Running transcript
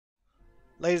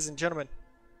Ladies and gentlemen,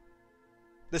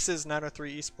 this is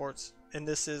S1R3 Esports, and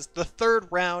this is the third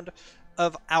round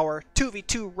of our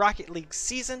 2v2 Rocket League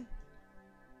season.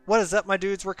 What is up, my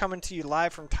dudes? We're coming to you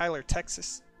live from Tyler,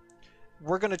 Texas.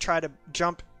 We're going to try to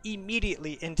jump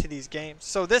immediately into these games.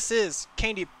 So this is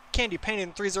Candy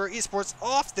Painted 3-0 Esports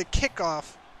off the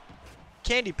kickoff.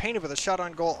 Candy Painted with a shot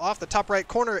on goal off the top right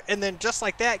corner, and then just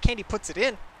like that, Candy puts it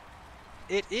in.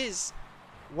 It is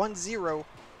 1-0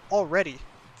 already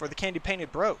for the Candy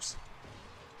Painted Bros.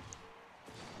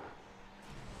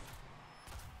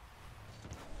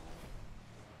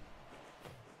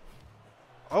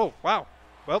 Oh, wow.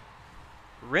 Well,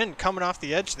 Rin coming off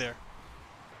the edge there.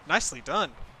 Nicely done.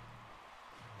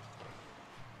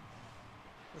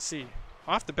 Let's see.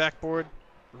 Off the backboard,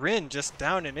 Rin just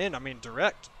down and in. I mean,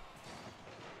 direct.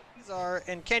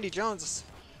 And Candy Jones,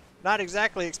 not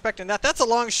exactly expecting that. That's a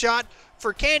long shot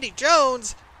for Candy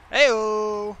Jones.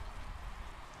 Heyo.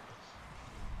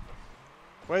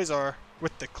 Quasar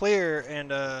with the clear,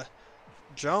 and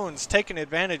Jones taking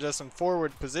advantage of some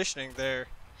forward positioning there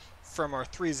from our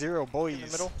 3-0 boys. In the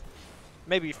middle.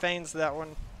 Maybe feigns that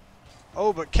one.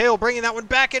 Oh, but Kale bringing that one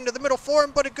back into the middle for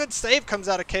him, but a good save comes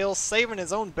out of Kale, saving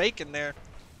his own bacon there.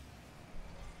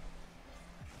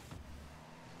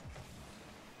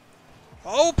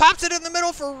 Oh, pops it in the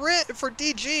middle for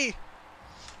DG.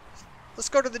 Let's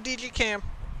go to the DG cam.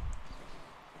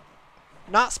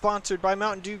 Not sponsored by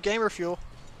Mountain Dew Gamer Fuel.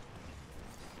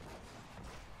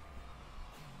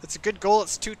 It's a good goal.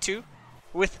 It's 2-2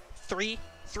 with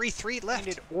 3-3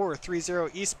 left. Or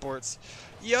 3-0 Esports.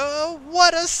 Yo,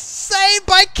 what a save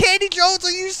by Candy Jones.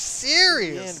 Are you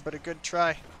serious? But a good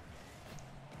try.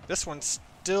 This one's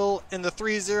still in the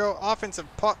 3-0 offensive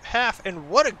half. And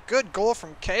what a good goal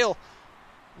from Kale.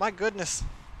 My goodness.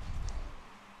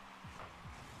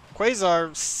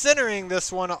 Quasar centering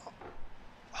this one,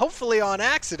 hopefully on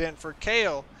accident for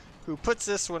Kale, who puts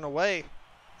this one away.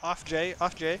 Off J.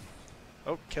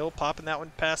 Oh, Kale popping that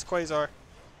one past Quasar.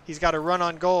 He's got a run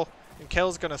on goal, and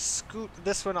Kale's going to scoot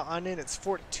this one on in. It's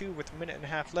 4-2 with a minute and a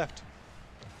half left.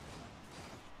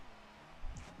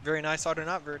 Very nice, auto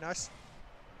not very nice.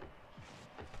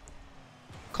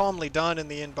 Calmly done in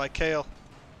the end by Kale.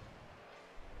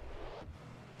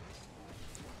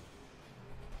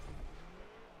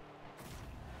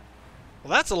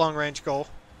 Well, that's a long-range goal,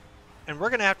 and we're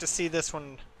going to have to see this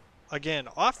one again.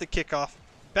 Off the kickoff,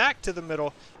 back to the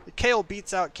middle. Kale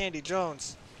beats out Candy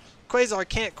Jones. Quasar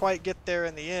can't quite get there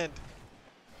in the end.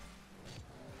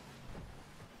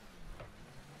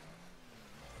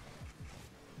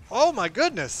 Oh my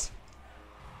goodness!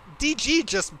 DG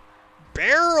just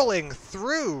barreling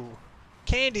through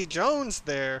Candy Jones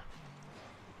there.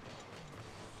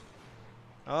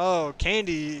 Oh,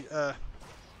 Candy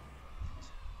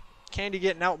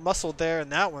getting out muscled there,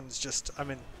 and that one's just, I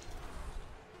mean,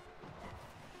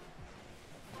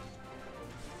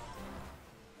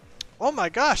 oh my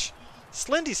gosh,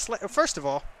 first of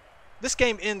all, this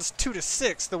game ends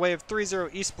 2-6 the way of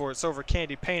 3-0 Esports over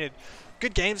Candy Painted.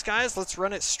 Good games, guys. Let's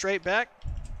run it straight back.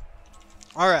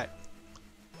 All right,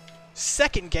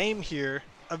 second game here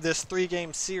of this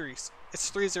 3-game series. It's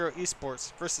 3-0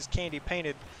 Esports versus Candy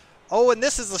Painted. Oh, and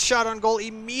this is a shot on goal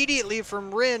immediately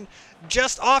from Rin,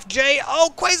 just off J.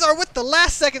 Oh, Quasar with the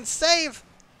last second save.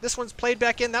 This one's played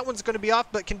back in. That one's going to be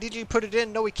off, but can DG put it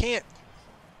in? No, he can't.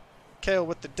 Kale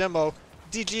with the demo.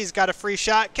 DG's got a free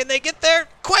shot. Can they get there?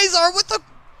 Quasar with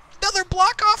another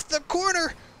block off the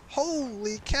corner.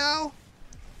 Holy cow.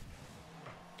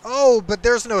 Oh, but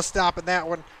there's no stopping that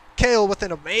one. Kale with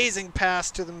an amazing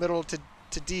pass to the middle to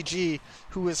DG,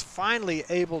 who is finally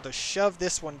able to shove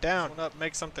this one down. Up,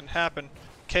 make something happen.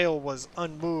 Kale was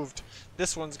unmoved.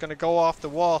 This one's going to go off the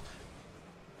wall.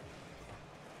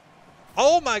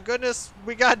 Oh my goodness,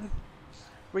 we got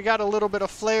a little bit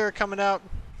of flair coming out.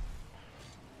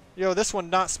 Yo, this one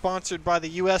not sponsored by the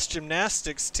U.S.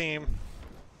 gymnastics team.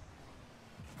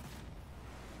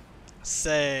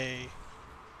 Say.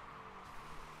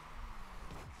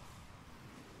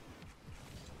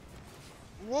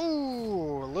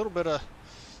 Whoa, a little bit of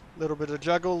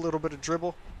juggle, a little bit of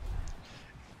dribble,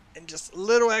 and just a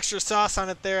little extra sauce on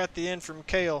it there at the end from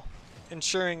Kale,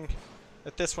 ensuring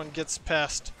that this one gets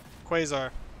past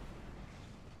Quasar.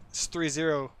 It's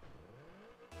 3-0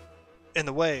 in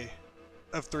the way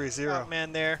of 3-0.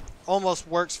 Man there, almost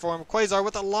works for him. Quasar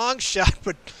with a long shot,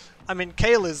 but I mean,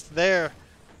 Kale is there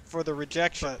for the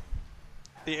rejection. But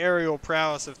the aerial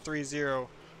prowess of 3-0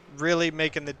 really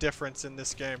making the difference in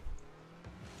this game.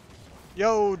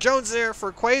 Yo, Jones there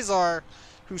for Quasar,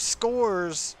 who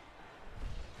scores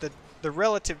the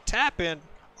relative tap-in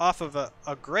off of a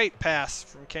great pass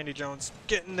from Candy Jones.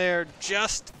 Getting there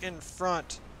just in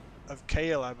front of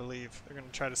Kale, I believe. They're going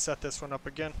to try to set this one up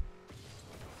again.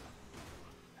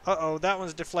 Uh-oh, that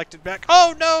one's deflected back.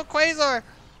 Oh, no, Quasar!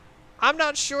 I'm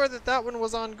not sure that that one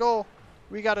was on goal.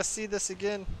 We got to see this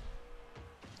again.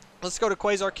 Let's go to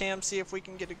Quasar Cam, see if we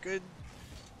can get a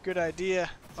good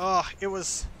idea. Oh, it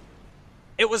was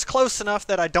close enough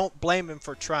that I don't blame him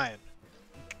for trying.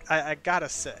 I gotta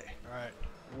say. All right,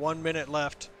 1 minute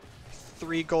left.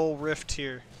 3-goal rift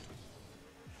here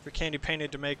for Candy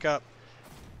Painted to make up.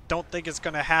 Don't think it's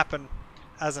gonna happen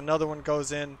as another one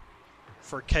goes in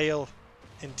for Kale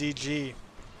and DG,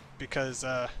 because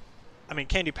I mean,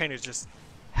 Candy Painted just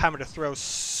having to throw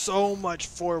so much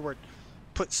forward,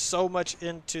 put so much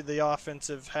into the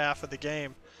offensive half of the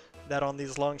game, that on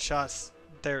these long shots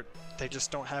they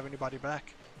just don't have anybody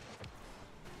back.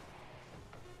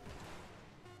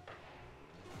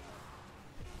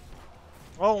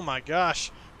 Oh my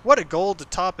gosh, what a goal to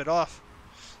top it off.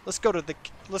 Let's go to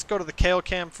the Kale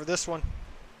Cam for this one.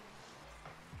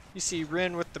 You see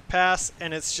Rin with the pass,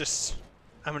 and it's just,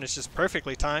 I mean, it's just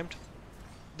perfectly timed.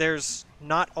 There's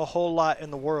not a whole lot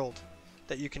in the world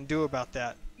that you can do about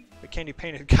that, but Candy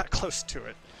Painted got close to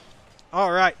it.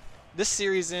 All right, this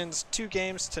series ends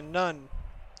 2-0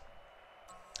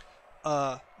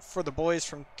 for the boys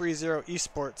from 3-0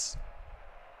 Esports.